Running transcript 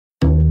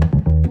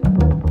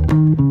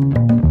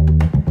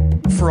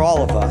for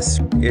all of us.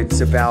 It's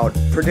about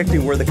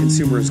predicting where the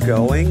consumer is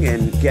going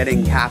and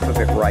getting half of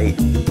it right.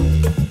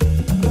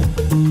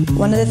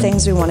 One of the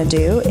things we want to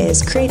do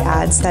is create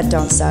ads that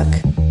don't suck.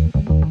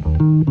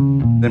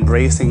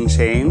 Embracing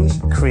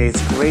change creates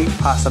great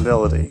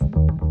possibility.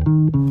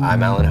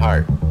 I'm Alan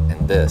Hart,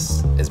 and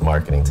this is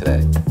Marketing Today.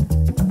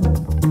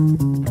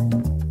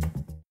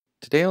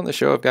 Today on the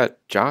show, I've got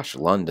Josh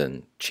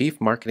London,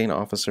 Chief Marketing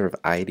Officer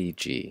of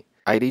IDG.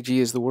 IDG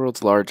is the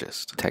world's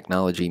largest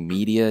technology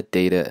media,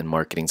 data, and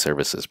marketing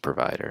services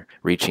provider,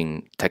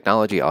 reaching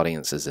technology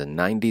audiences in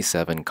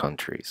 97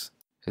 countries.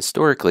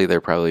 Historically,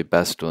 they're probably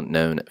best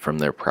known from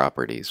their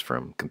properties,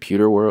 from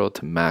Computer World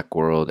to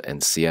Macworld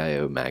and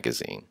CIO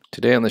Magazine.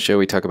 Today on the show,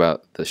 we talk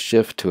about the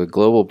shift to a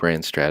global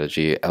brand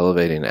strategy,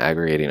 elevating and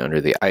aggregating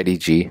under the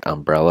IDG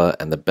umbrella,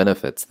 and the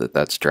benefits that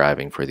that's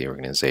driving for the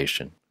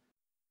organization.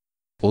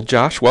 Well,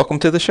 Josh, welcome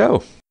to the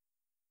show.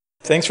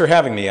 Thanks for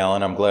having me,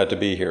 Alan. I'm glad to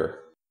be here.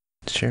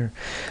 Sure.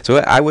 So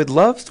I would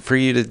love for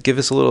you to give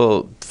us a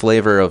little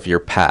flavor of your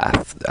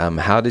path.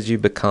 How did you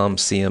become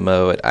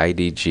CMO at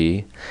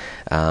IDG?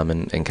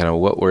 And kind of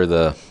what were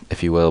the,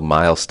 if you will,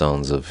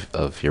 milestones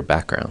of your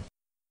background?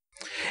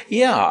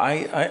 Yeah,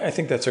 I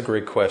think that's a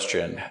great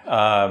question.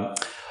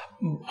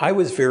 I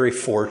was very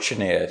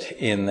fortunate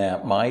in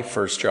that my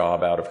first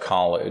job out of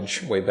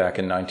college, way back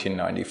in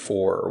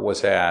 1994,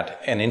 was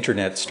at an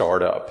internet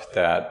startup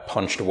that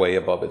punched way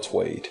above its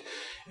weight.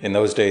 In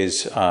those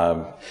days,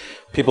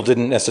 people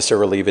didn't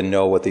necessarily even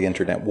know what the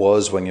internet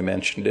was when you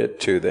mentioned it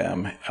to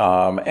them.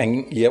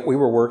 And yet we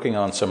were working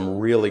on some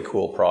really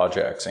cool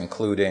projects,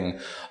 including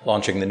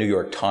launching the New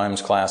York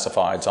Times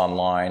classifieds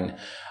online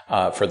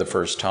for the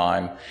first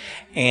time.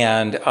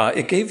 And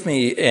it gave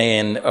me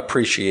an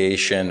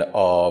appreciation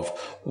of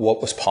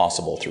what was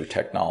possible through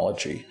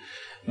technology.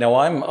 Now,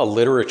 I'm a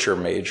literature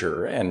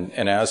major, and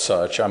as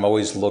such, I'm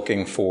always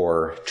looking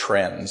for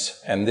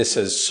trends. And this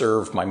has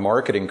served my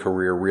marketing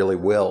career really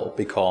well,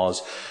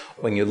 because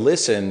when you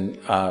listen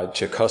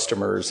to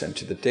customers and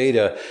to the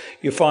data,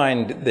 you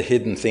find the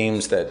hidden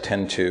themes that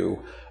tend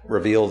to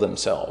reveal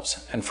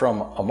themselves. And from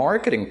a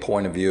marketing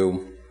point of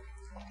view,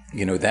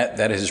 you know, that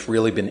has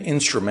really been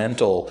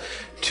instrumental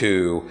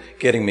to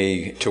getting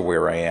me to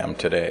where I am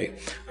today.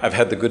 I've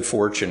had the good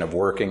fortune of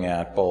working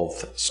at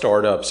both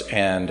startups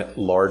and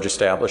large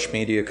established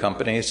media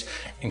companies,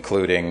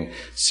 including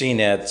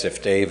CNET,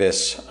 Ziff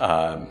Davis,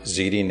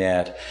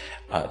 ZDNet,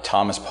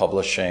 Thomas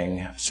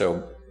Publishing,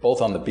 so both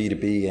on the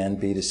B2B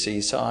and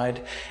B2C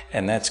side,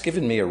 and that's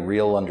given me a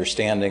real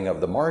understanding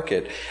of the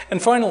market.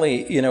 And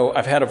finally, you know,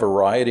 I've had a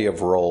variety of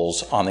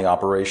roles on the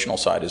operational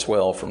side as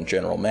well, from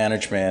general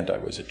management. I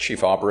was a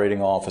chief operating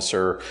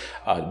officer,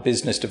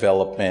 business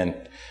development,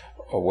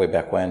 way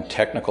back when,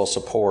 technical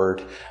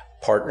support,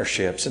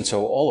 partnerships, and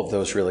so all of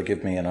those really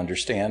give me an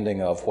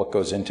understanding of what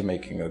goes into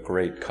making a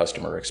great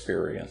customer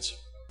experience.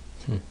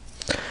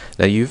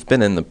 Now, you've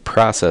been in the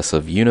process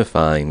of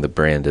unifying the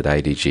brand at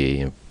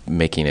IDG and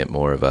making it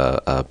more of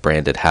a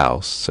branded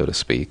house, so to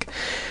speak.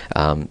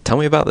 Tell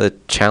me about the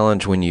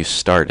challenge when you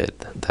started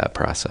that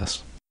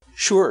process.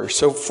 Sure.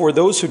 So for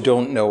those who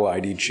don't know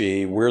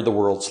IDG, we're the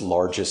world's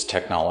largest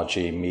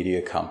technology media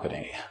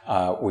company.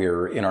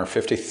 We're in our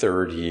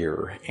 53rd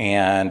year,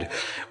 and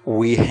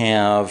we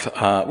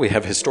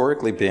have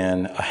historically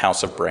been a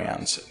house of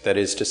brands. That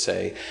is to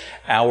say,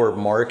 our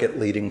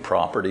market-leading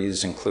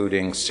properties,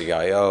 including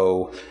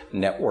CIO,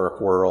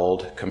 Network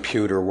World,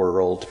 Computer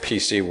World,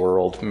 PC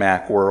World,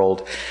 Mac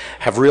World,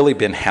 have really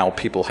been how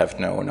people have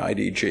known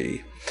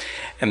IDG.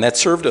 And that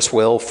served us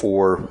well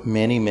for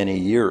many, many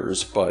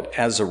years. But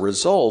as a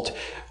result,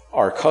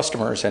 our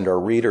customers and our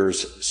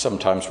readers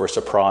sometimes were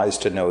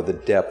surprised to know the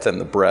depth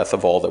and the breadth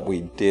of all that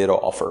we did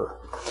offer.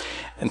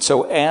 And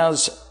so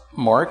as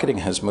marketing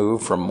has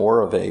moved from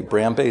more of a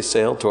brand-based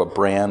sale to a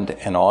brand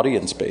and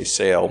audience-based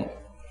sale,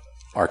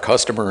 our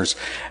customers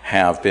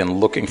have been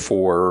looking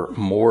for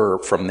more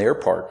from their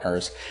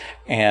partners,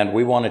 and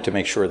we wanted to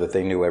make sure that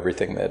they knew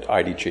everything that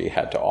IDG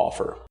had to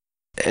offer.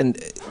 And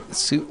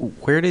so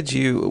where did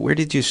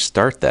you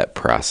start that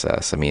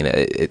process? I mean,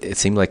 it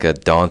seemed like a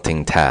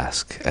daunting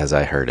task as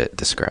I heard it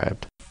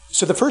described.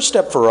 So the first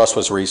step for us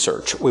was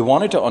research. We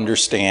wanted to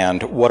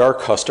understand what our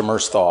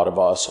customers thought of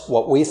us,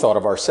 what we thought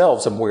of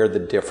ourselves, and where the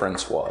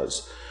difference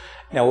was.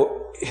 Now,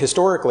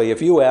 historically,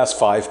 if you ask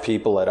 5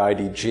 people at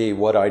IDG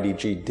what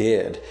IDG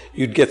did,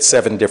 you'd get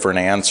 7 different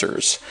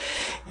answers.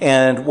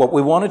 And what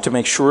we wanted to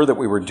make sure that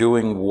we were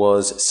doing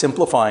was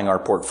simplifying our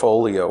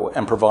portfolio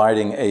and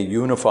providing a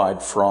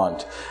unified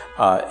front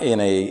in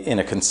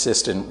a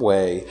consistent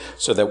way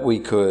so that we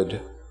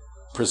could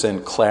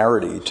present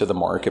clarity to the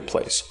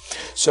marketplace.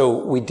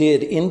 So we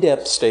did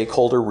in-depth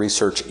stakeholder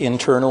research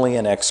internally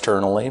and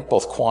externally,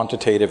 both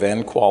quantitative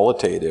and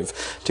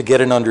qualitative, to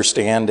get an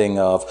understanding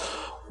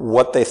of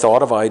what they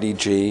thought of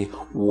IDG,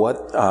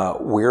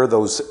 where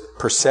those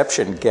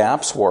perception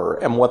gaps were,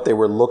 and what they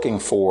were looking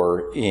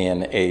for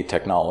in a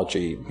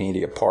technology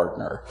media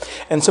partner.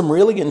 And some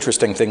really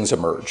interesting things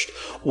emerged.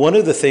 One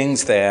of the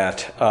things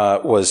that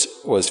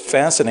was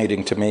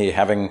fascinating to me,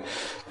 having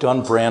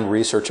done brand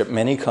research at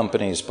many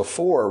companies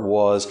before,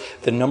 was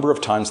the number of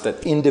times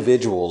that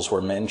individuals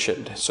were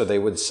mentioned. So they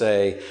would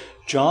say,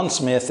 John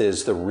Smith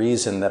is the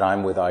reason that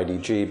I'm with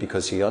IDG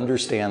because he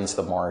understands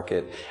the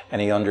market and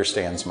he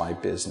understands my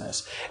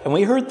business. And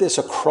we heard this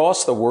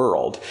across the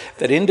world,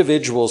 that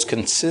individuals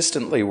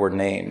consistently were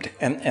named.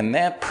 And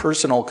that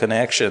personal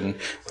connection,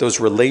 those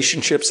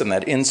relationships and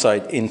that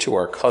insight into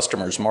our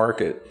customers'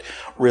 market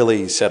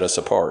really set us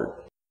apart.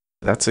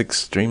 That's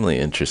extremely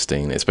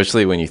interesting,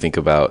 especially when you think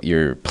about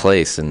your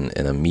place in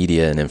a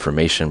media and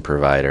information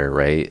provider,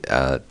 right?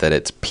 That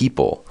it's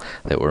people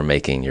that were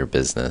making your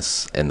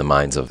business in the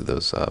minds of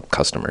those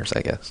customers,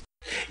 I guess.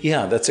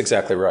 Yeah, that's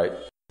exactly right.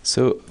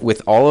 So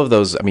with all of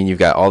those, I mean, you've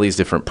got all these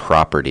different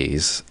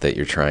properties that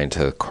you're trying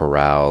to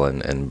corral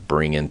and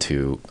bring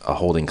into a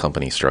holding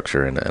company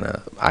structure and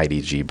a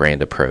IDG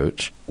brand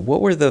approach.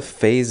 What were the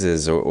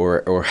phases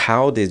or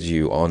how did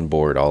you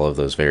onboard all of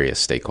those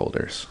various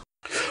stakeholders?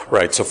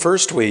 Right. So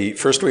first we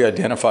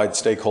identified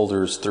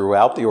stakeholders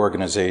throughout the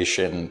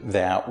organization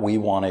that we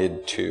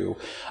wanted to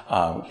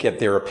get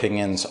their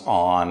opinions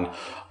on,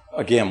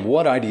 again,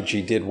 what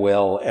IDG did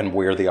well and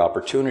where the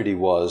opportunity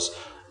was,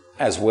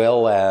 as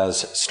well as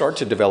start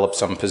to develop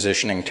some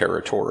positioning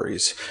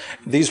territories.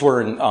 These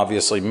weren't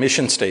obviously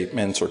mission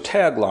statements or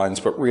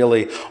taglines, but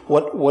really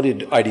what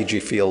did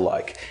IDG feel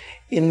like?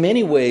 In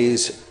many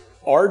ways,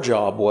 our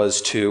job was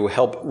to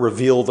help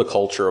reveal the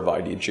culture of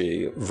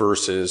IDG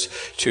versus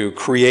to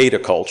create a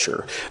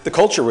culture. The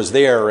culture was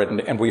there,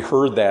 and we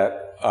heard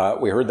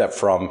that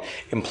from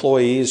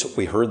employees.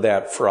 We heard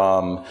that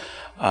from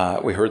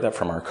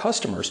our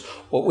customers.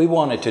 What we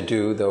wanted to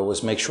do, though,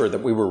 was make sure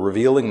that we were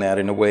revealing that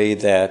in a way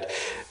that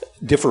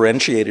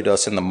differentiated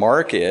us in the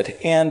market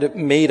and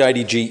made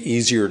IDG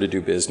easier to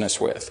do business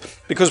with.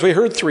 Because we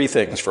heard three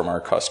things from our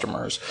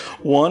customers.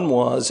 One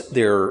was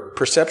their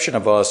perception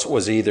of us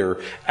was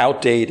either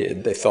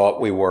outdated. They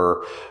thought we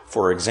were,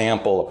 for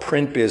example, a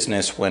print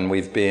business when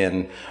we've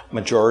been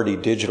majority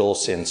digital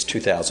since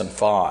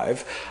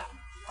 2005.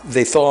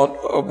 They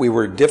thought we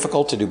were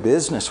difficult to do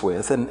business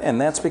with, and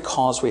that's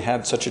because we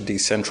had such a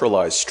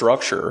decentralized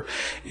structure.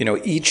 You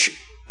know, each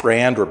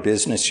brand or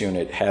business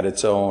unit had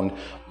its own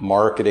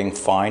marketing,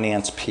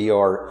 finance,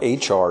 PR,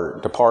 HR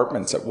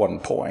departments at one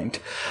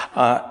point,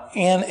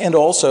 and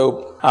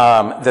also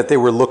that they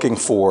were looking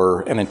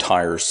for an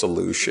entire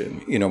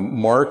solution. You know,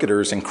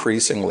 marketers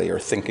increasingly are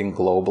thinking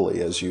globally,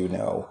 as you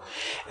know,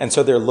 and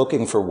so they're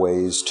looking for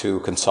ways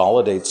to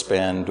consolidate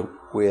spend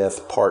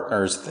with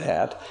partners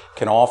that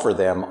can offer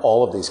them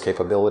all of these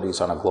capabilities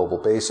on a global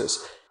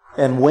basis.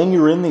 And when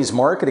you're in these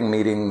marketing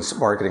meetings,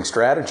 marketing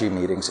strategy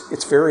meetings,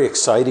 it's very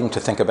exciting to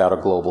think about a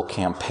global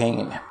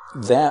campaign.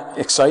 That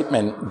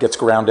excitement gets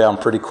ground down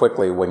pretty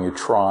quickly when you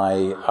try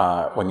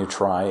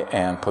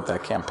and put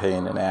that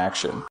campaign in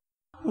action.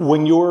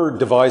 When you're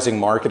devising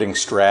marketing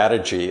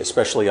strategy,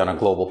 especially on a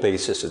global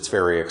basis, it's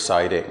very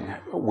exciting.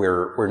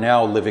 We're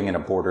now living in a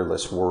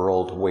borderless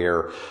world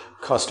where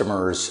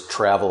customers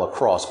travel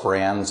across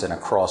brands and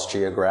across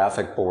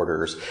geographic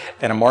borders,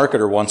 and a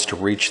marketer wants to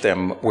reach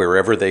them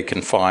wherever they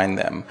can find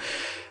them.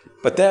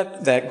 But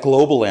that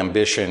global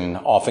ambition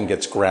often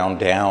gets ground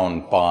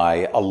down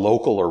by a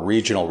local or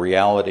regional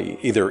reality,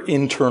 either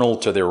internal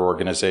to their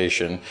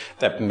organization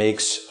that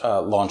makes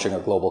launching a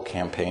global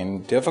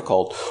campaign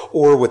difficult,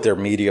 or with their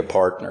media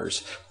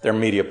partners. Their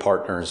media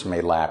partners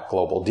may lack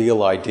global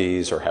deal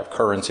IDs or have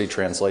currency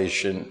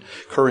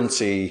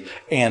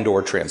and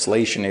or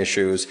translation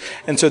issues.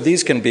 And so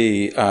these can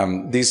be,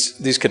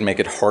 these can make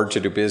it hard to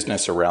do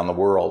business around the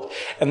world.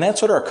 And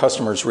that's what our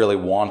customers really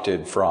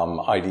wanted from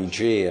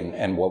IDG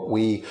and what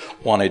we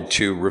wanted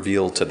to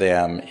reveal to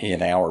them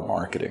in our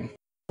marketing.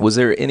 Was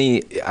there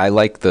I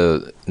like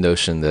the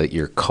notion that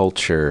your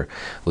culture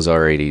was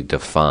already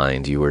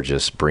defined. You were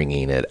just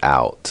bringing it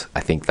out.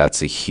 I think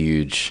that's a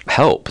huge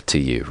help to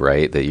you,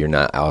 right? That you're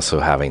not also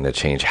having to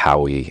change how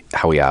we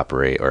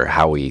operate or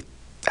how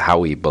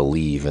we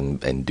believe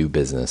and do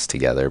business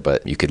together,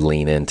 but you could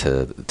lean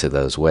into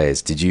those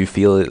ways. Did you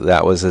feel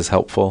that was as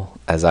helpful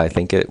as I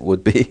think it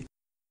would be?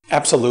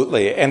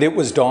 Absolutely. And it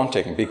was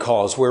daunting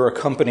because we're a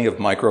company of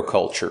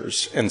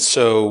microcultures. And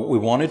so we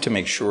wanted to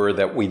make sure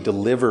that we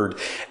delivered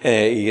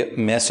a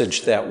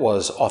message that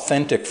was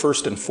authentic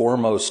first and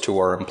foremost to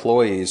our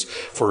employees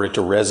for it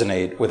to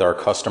resonate with our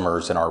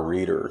customers and our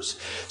readers.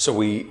 So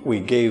we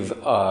gave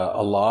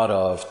a lot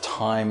of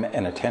time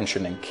and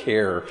attention and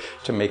care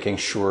to making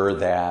sure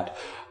that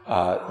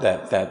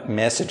that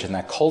message and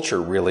that culture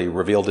really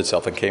revealed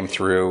itself and came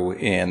through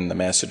in the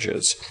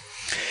messages.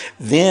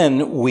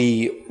 Then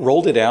we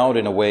rolled it out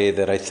in a way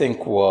that I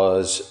think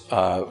was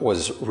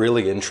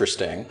really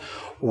interesting.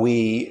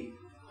 We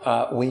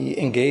we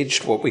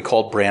engaged what we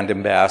called brand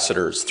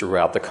ambassadors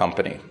throughout the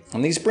company.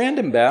 And these brand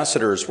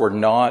ambassadors were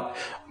not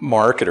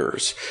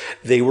marketers.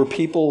 They were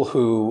people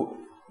who,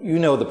 you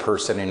know, the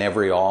person in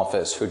every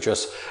office who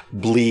just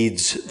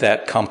bleeds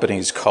that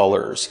company's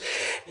colors.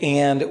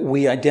 And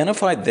we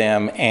identified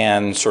them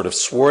and sort of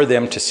swore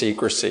them to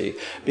secrecy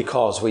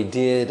because we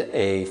did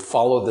a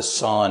follow the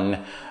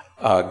sun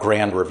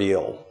grand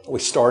reveal. We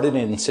started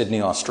in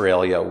Sydney,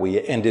 Australia.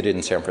 We ended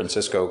in San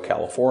Francisco,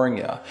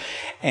 California.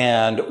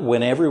 And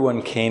when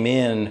everyone came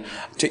in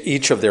to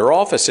each of their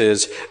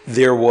offices,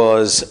 there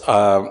was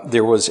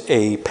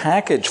a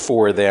package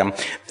for them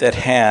that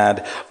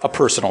had a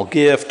personal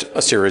gift,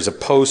 a series of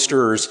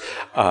posters,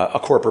 a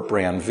corporate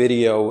brand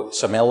video,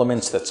 some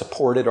elements that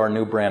supported our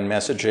new brand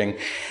messaging,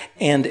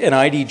 and an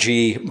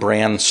IDG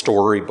brand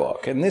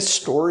storybook. And this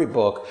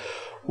storybook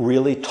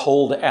really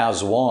told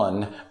as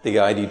one the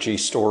IDG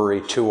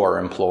story to our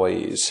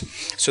employees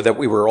so that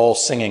we were all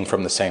singing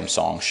from the same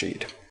song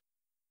sheet.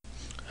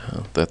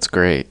 Oh, that's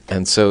great.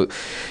 And so,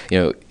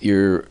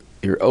 you're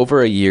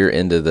over a year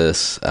into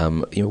this.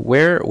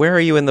 Where are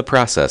you in the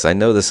process? I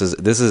know this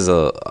is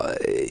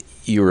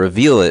you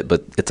reveal it,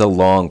 but it's a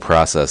long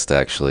process to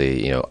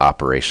actually,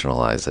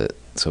 operationalize it.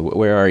 So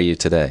where are you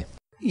today?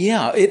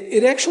 Yeah,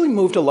 it actually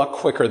moved a lot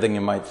quicker than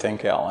you might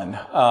think, Alan.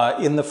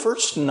 In the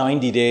first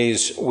 90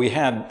 days, we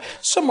had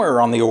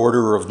somewhere on the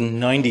order of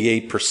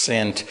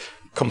 98%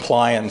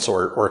 compliance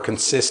or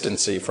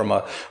consistency from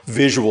a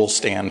visual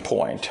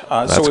standpoint.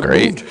 So it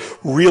moved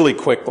really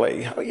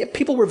quickly.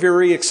 People were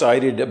very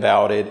excited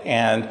about it,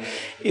 and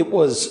it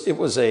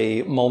was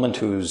a moment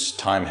whose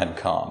time had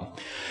come.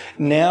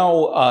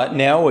 Now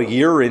a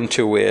year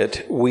into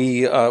it,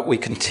 we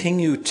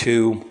continue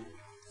to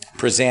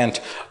present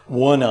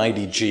one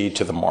IDG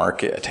to the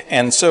market.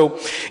 And so,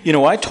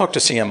 I talk to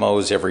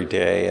CMOs every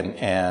day,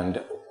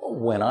 and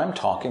when I'm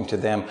talking to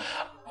them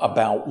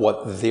about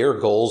what their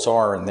goals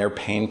are and their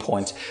pain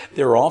points,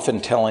 they're often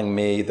telling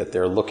me that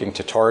they're looking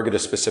to target a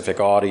specific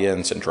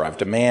audience and drive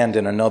demand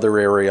in another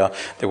area.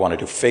 They want to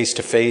do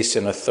face-to-face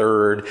in a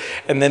third,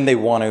 and then they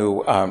want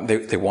to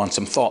they want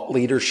some thought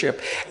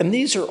leadership. And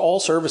these are all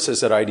services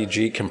that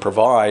IDG can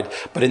provide,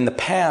 but in the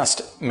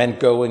past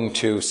meant going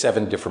to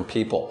 7 different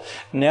people.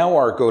 Now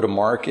our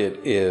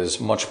go-to-market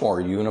is much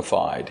more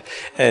unified,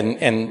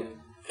 and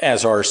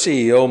as our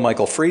CEO,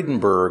 Michael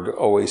Friedenberg,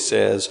 always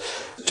says,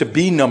 to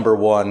be number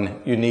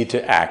one, you need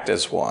to act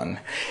as one.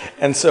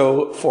 And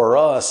so for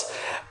us,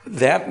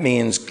 that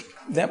means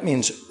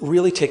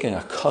really taking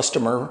a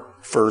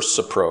customer-first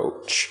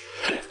approach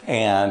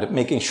and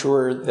making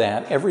sure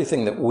that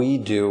everything that we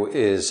do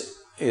is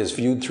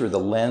viewed through the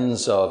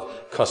lens of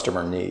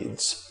customer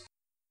needs.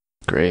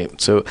 Great.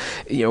 So,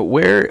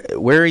 where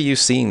are you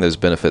seeing those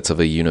benefits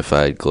of a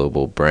unified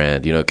global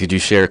brand? Could you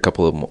share a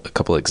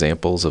couple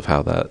examples of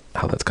how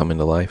that's coming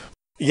to life?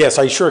 Yes,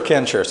 I sure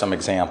can share some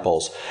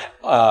examples.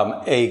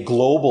 A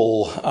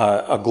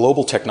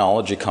global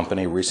technology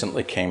company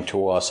recently came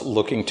to us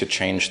looking to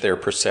change their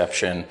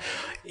perception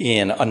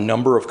in a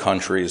number of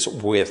countries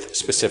with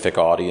specific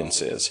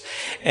audiences,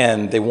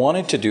 and they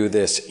wanted to do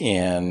this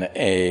in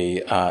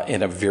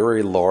a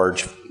very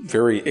large,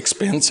 very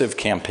expensive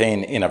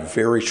campaign in a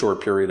very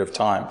short period of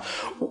time.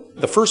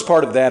 The first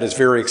part of that is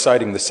very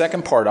exciting. The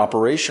second part,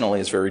 operationally,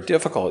 is very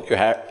difficult.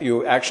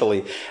 You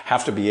actually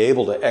have to be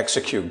able to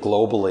execute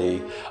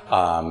globally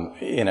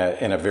in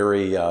a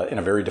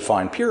very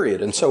defined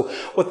period. And so,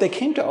 what they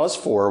came to us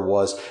for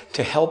was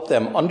to help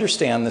them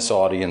understand this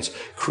audience,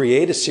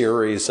 create a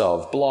series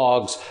of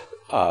blogs,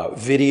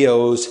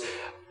 videos,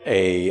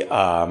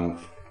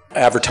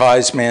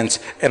 advertisements,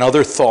 and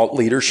other thought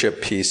leadership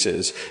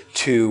pieces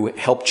to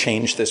help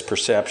change this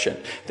perception.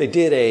 They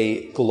did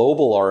a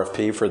global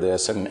RFP for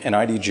this, and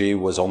IDG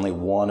was only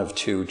one of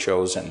 2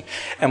 chosen.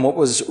 And what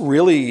was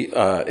really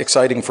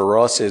exciting for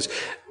us is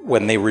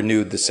when they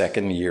renewed the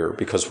second year,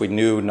 because we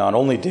knew not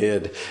only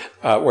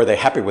were they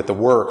happy with the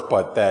work,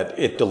 but that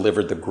it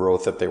delivered the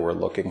growth that they were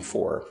looking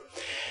for.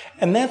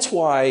 And that's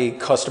why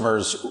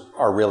customers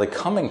are really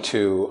coming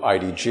to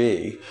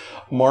IDG.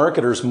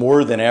 Marketers,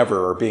 more than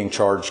ever, are being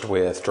charged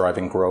with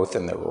driving growth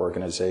in their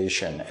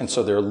organization. And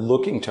so they're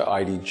looking to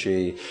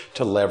IDG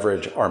to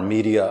leverage our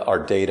media, our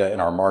data,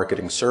 and our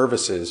marketing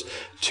services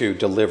to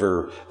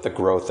deliver the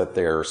growth that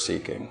they're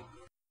seeking.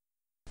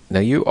 Now,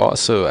 you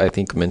also, I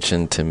think,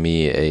 mentioned to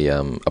me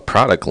a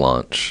product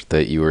launch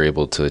that you were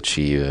able to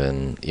achieve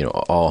in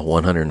all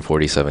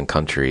 147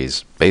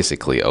 countries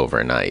basically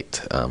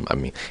overnight.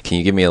 Can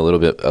you give me a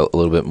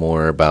little bit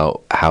more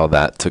about how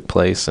that took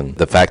place, and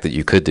the fact that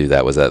you could do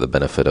that? Was that the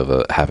benefit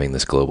of having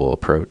this global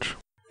approach?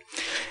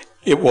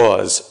 It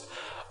was.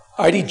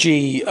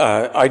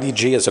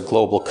 IDG as a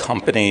global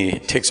company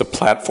takes a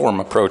platform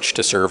approach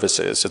to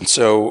services. And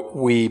so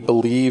we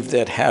believe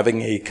that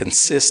having a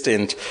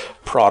consistent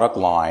product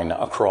line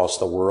across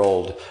the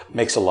world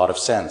makes a lot of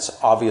sense,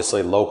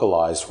 obviously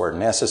localized where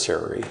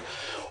necessary.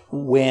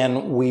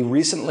 When we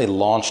recently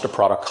launched a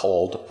product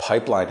called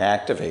Pipeline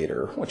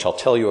Activator, which I'll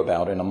tell you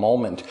about in a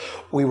moment,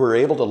 we were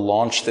able to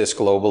launch this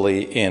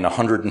globally in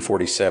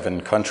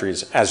 147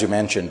 countries, as you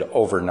mentioned,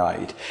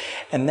 overnight.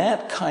 And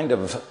that kind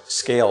of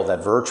scale,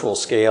 that virtual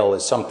scale,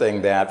 is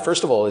something that,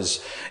 first of all,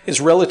 is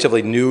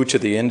relatively new to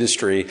the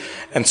industry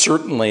and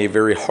certainly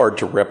very hard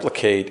to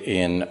replicate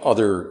in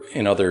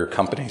other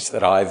companies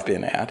that I've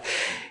been at.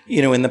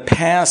 You know, in the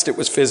past, it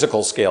was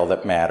physical scale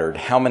that mattered.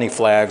 How many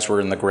flags were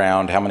in the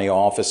ground, how many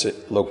office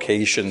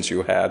locations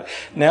you had.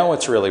 Now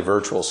it's really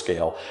virtual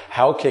scale.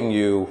 How can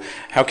you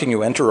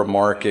enter a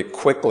market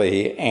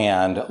quickly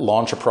and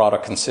launch a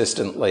product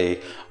consistently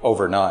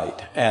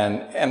overnight?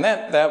 And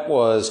that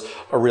was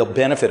a real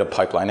benefit of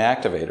Pipeline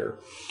Activator.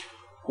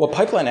 Well,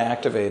 Pipeline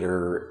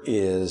Activator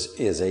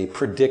is a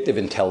predictive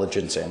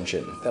intelligence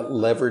engine that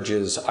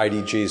leverages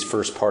IDG's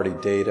first-party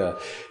data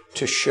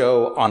to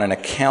show on an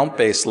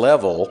account-based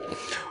level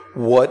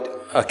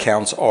what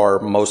accounts are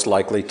most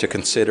likely to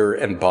consider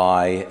and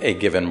buy a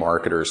given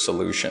marketer's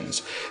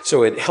solutions.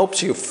 So it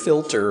helps you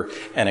filter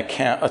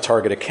a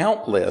target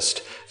account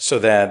list so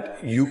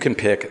that you can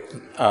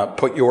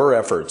put your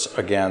efforts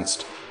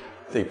against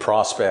the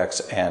prospects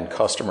and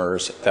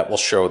customers that will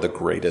show the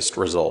greatest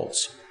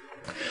results.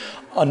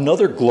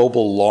 Another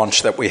global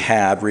launch that we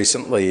had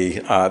recently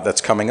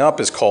that's coming up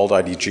is called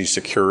IDG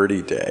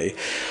Security Day.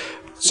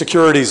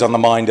 Security is on the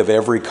mind of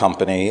every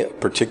company,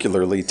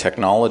 particularly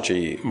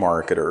technology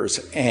marketers,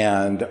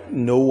 and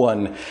no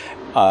one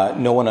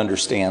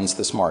understands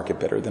this market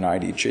better than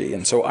IDG.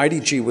 And so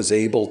IDG was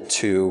able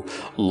to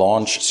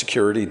launch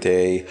Security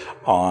Day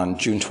on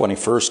June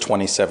 21st,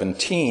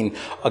 2017,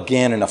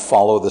 again in a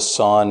follow the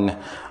sun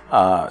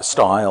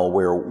style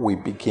where we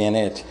begin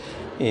it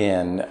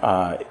in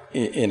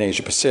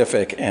Asia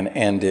Pacific and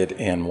end it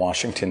in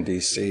Washington,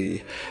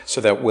 D.C.,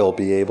 so that we'll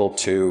be able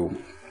to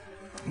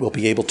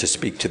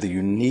speak to the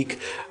unique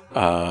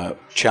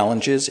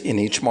challenges in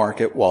each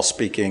market while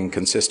speaking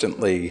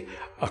consistently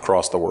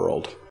across the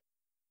world.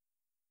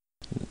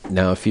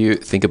 Now, if you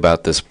think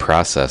about this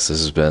process, this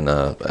has been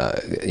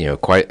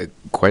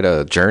quite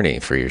a journey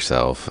for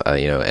yourself,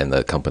 and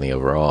the company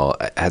overall.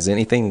 Was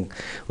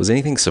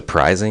anything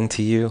surprising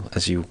to you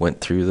as you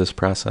went through this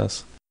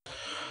process?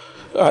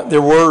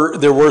 There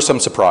were some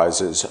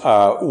surprises.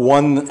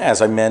 One, as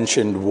I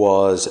mentioned,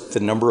 was the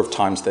number of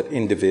times that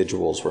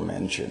individuals were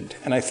mentioned.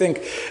 And I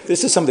think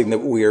this is something that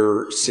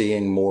we're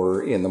seeing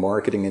more in the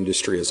marketing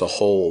industry as a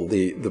whole,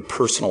 the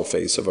personal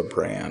face of a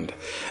brand,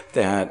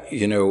 that,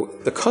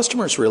 the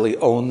customers really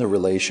own the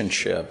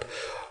relationship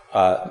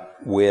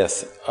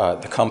with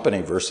the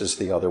company versus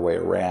the other way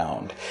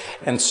around.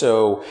 And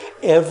so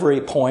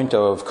every point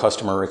of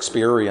customer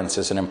experience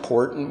is an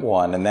important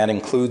one, and that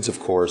includes, of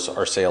course,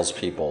 our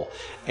salespeople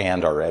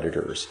and our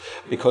editors,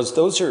 because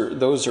those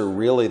are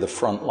really the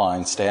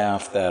frontline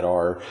staff that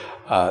are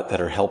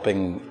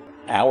helping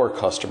our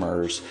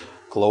customers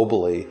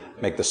globally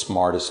make the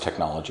smartest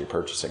technology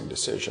purchasing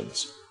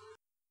decisions.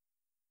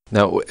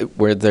 Now,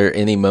 were there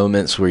any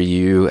moments where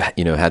you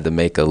had to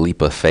make a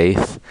leap of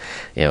faith?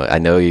 I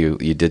know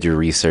you did your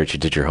research, you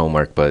did your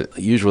homework, but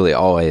usually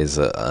always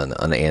an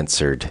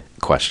unanswered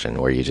question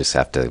where you just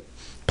have to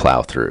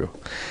plow through.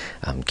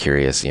 I'm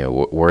curious,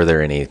 were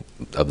there any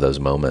of those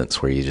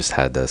moments where you just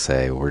had to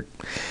say,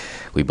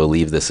 we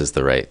believe this is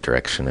the right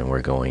direction and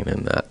we're going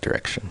in that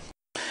direction?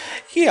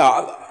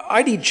 Yeah,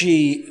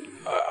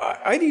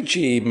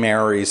 IDG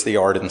marries the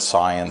art and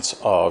science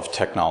of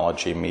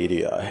technology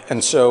media.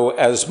 And so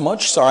as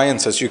much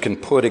science as you can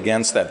put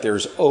against that,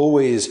 there's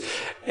always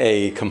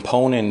a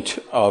component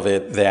of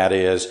it that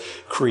is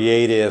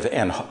creative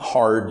and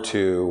hard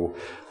to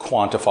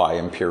quantify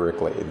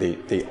empirically,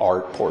 the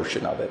art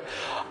portion of it.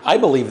 I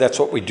believe that's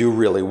what we do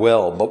really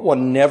well, but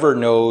one never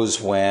knows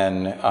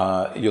when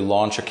you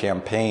launch a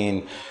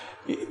campaign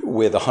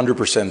with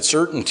 100%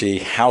 certainty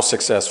how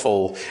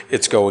successful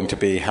it's going to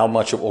be, how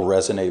much it will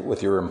resonate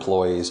with your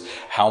employees,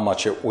 how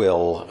much it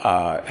will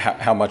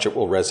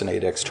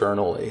resonate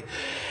externally.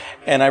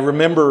 And I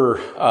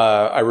remember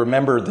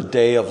the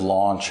day of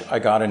launch, I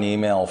got an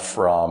email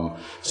from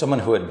someone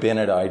who had been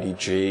at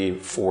IDG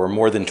for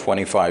more than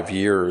 25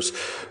 years,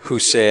 who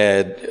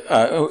said,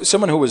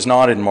 someone who was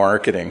not in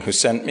marketing, who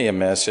sent me a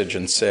message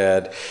and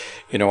said,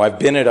 I've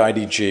been at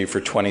IDG for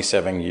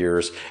 27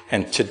 years,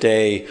 and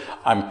today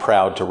I'm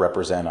proud to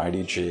represent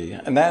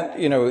IDG. And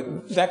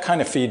that kind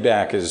of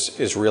feedback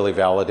is really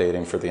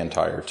validating for the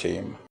entire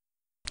team.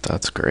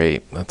 That's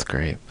great.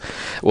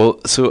 Well,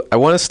 so I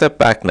want to step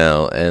back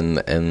now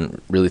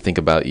and really think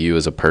about you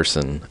as a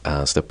person,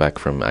 step back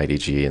from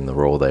IDG and the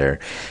role there.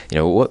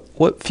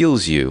 What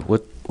fuels you?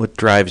 What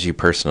drives you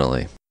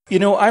personally?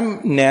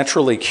 I'm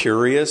naturally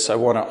curious. I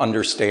want to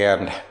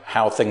understand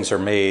how things are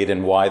made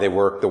and why they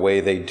work the way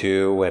they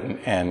do,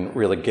 and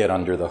really get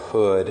under the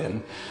hood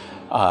and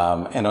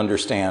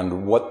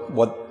understand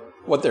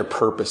what their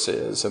purpose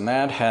is. And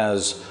that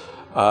has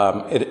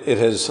It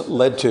has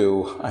led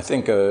to, I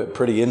think, a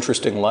pretty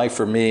interesting life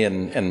for me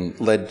and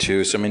led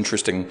to some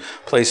interesting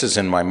places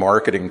in my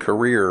marketing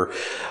career.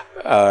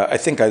 I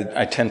think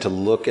I tend to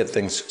look at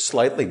things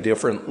slightly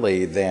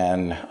differently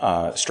than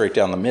straight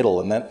down the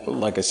middle, and that,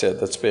 like I said,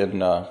 that's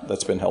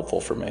been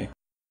helpful for me.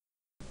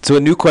 So a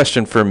new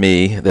question for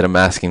me that I'm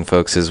asking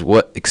folks is,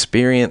 what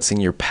experience in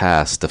your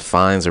past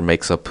defines or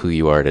makes up who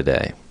you are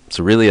today? It's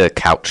really a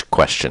couch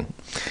question.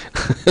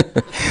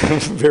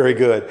 Very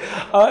good.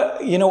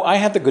 I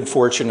had the good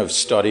fortune of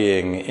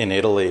studying in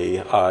Italy,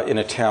 in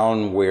a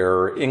town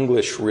where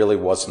English really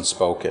wasn't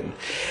spoken.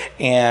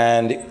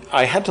 And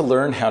I had to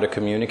learn how to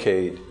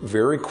communicate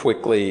very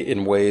quickly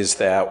in ways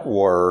that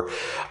were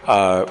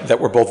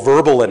both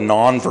verbal and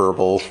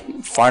nonverbal.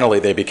 Finally,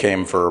 they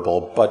became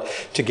verbal, but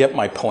to get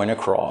my point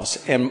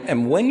across.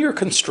 And when you're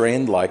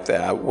constrained like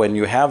that, when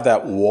you have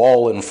that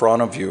wall in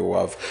front of you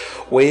of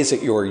ways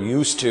that you're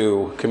used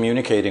to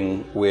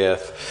communicating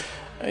with,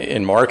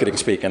 in marketing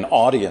speak, an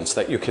audience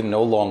that you can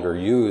no longer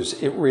use,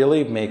 it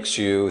really makes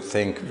you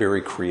think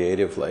very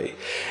creatively.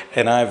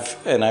 And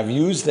I've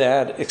used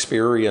that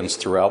experience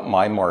throughout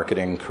my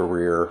marketing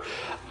career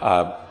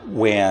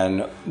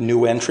when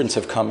new entrants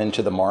have come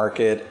into the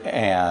market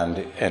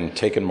and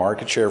taken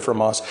market share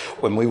from us,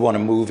 when we want to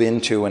move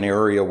into an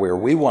area where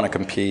we want to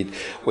compete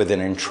with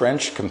an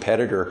entrenched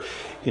competitor.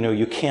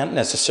 You can't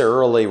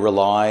necessarily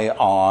rely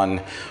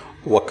on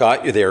what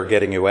got you there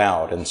getting you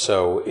out. And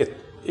so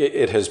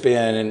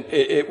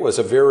it was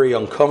a very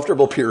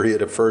uncomfortable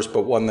period at first,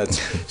 but one that's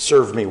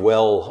served me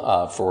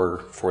well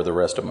for the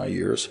rest of my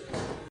years.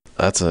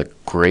 That's a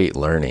great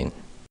learning.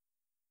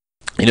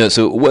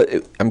 So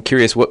I'm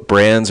curious, what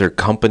brands or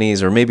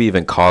companies or maybe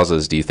even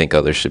causes do you think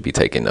others should be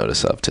taking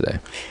notice of today?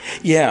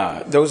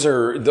 Yeah, those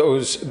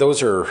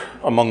are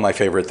among my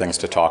favorite things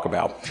to talk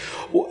about.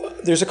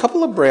 There's a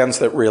couple of brands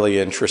that really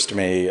interest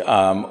me.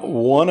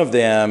 One of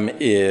them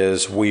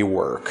is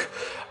WeWork.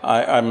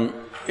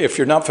 If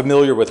you're not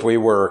familiar with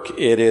WeWork,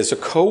 it is a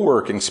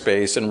co-working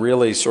space and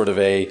really sort of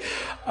a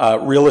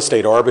real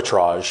estate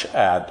arbitrage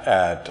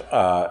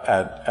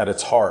at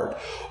its heart.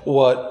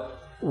 What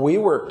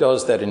WeWork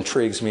does that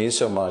intrigues me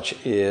so much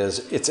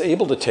is it's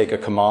able to take a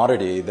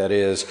commodity that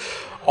is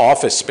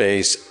office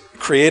space,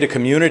 create a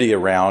community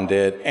around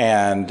it,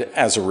 and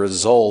as a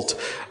result,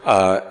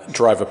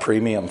 drive a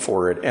premium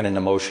for it and an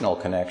emotional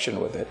connection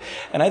with it.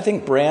 And I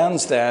think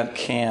brands that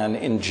can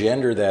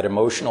engender that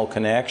emotional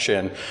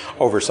connection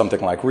over something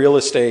like real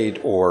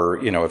estate,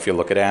 or, if you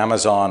look at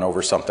Amazon,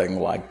 over something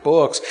like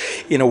books,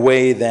 in a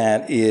way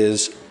that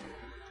is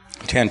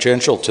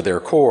tangential to their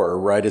core,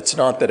 right? It's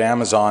not that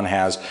Amazon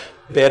has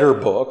better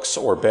books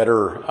or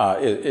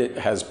it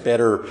has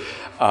better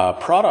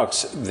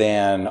products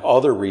than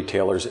other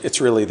retailers.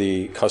 It's really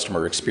the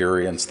customer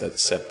experience that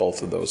set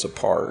both of those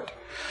apart.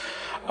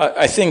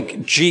 I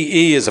think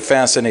GE is a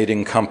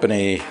fascinating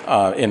company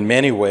in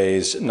many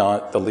ways,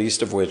 not the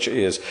least of which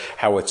is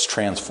how it's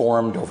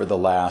transformed over the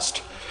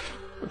last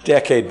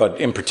decade,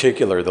 but in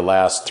particular the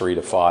last 3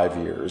 to 5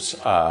 years.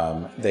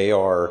 They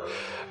are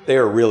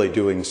really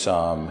doing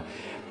some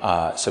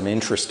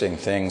interesting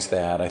things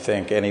that I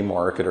think any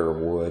marketer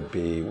would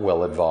be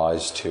well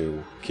advised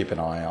to keep an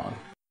eye on.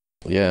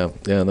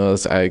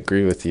 I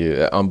agree with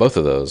you on both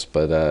of those.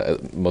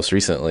 But most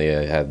recently,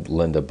 I had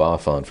Linda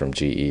Boff on from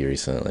GE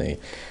recently,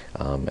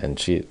 and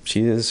she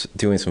is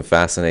doing some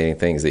fascinating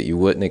things that you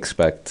wouldn't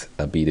expect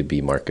a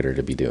B2B marketer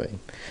to be doing.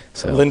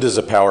 So Linda's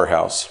a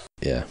powerhouse.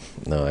 Yeah,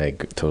 no, I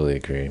totally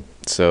agree.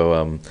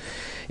 So,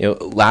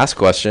 last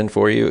question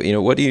for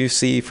you. What do you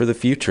see for the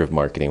future of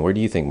marketing? Where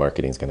do you think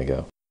marketing is going to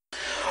go?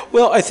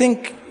 Well, I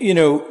think,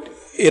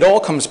 it all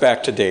comes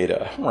back to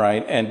data,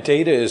 right? And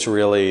data is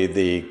really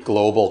the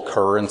global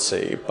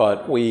currency.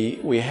 But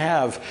we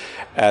have,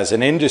 as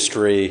an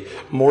industry,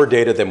 more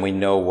data than we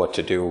know what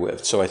to do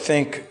with. So I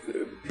think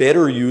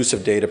better use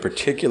of data,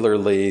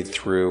 particularly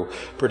through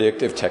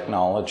predictive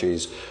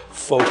technologies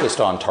focused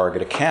on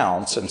target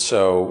accounts. And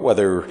so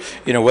whether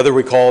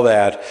we call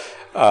that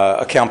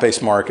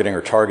account-based marketing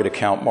or target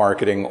account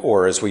marketing,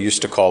 or as we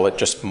used to call it,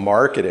 just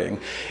marketing,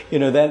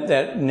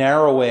 that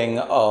narrowing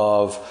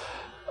of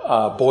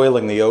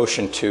boiling the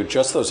ocean to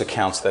just those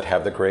accounts that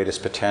have the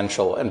greatest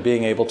potential and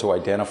being able to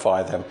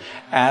identify them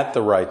at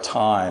the right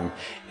time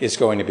is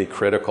going to be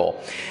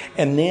critical.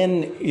 And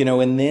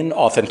then,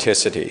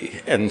 authenticity.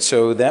 And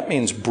so that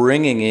means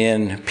bringing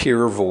in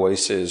peer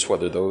voices,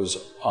 whether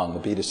those on the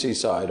B2C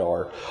side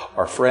are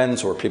our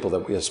friends or people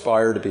that we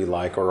aspire to be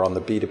like, or on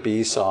the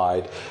B2B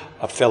side,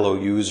 fellow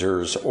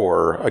users,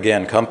 or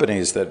again,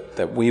 companies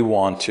that we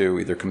want to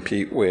either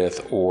compete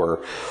with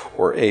or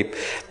ape.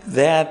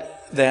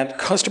 That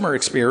customer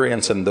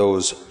experience and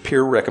those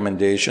peer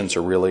recommendations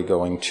are really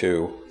going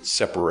to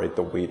separate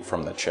the wheat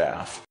from the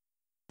chaff.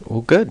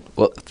 Well, good.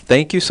 Well,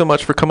 thank you so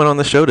much for coming on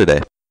the show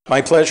today.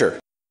 My pleasure.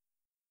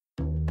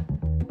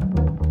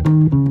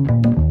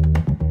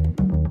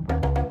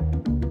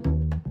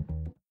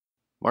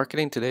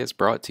 Marketing Today is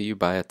brought to you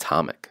by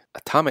Atomic.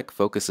 Atomic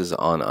focuses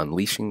on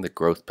unleashing the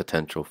growth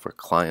potential for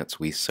clients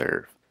we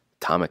serve.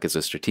 Atomic is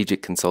a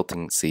strategic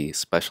consultancy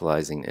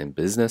specializing in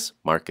business,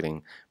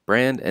 marketing,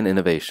 brand, and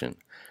innovation.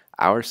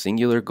 Our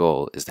singular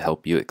goal is to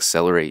help you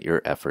accelerate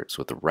your efforts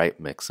with the right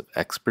mix of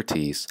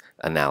expertise,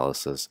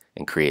 analysis,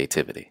 and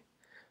creativity.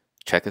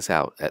 Check us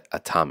out at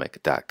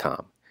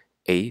atomic.com,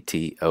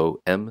 ATOMCK.com.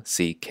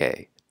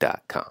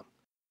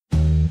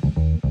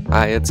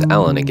 Hi, it's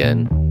Alan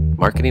again.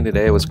 Marketing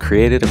Today was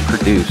created and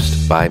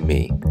produced by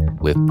me,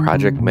 with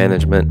project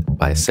management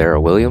by Sarah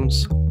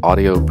Williams,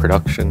 audio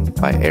production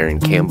by Aaron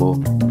Campbell,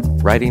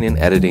 writing and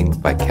editing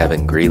by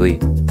Kevin Greeley,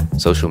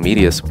 social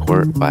media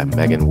support by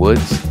Megan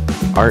Woods,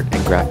 art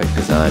and graphic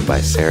design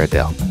by Sarah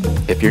Dell.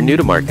 If you're new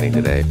to Marketing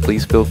Today,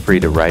 please feel free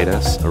to write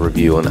us a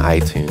review on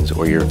iTunes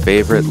or your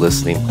favorite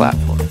listening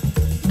platform.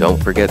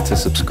 Don't forget to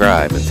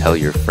subscribe and tell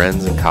your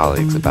friends and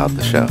colleagues about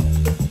the show.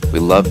 We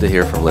love to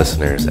hear from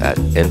listeners at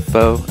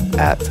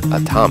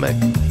info@atomic,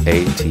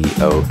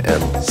 ATOMCK.com.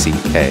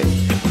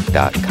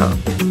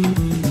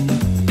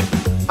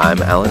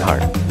 I'm Alan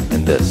Hart,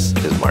 and this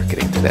is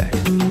Marketing Today.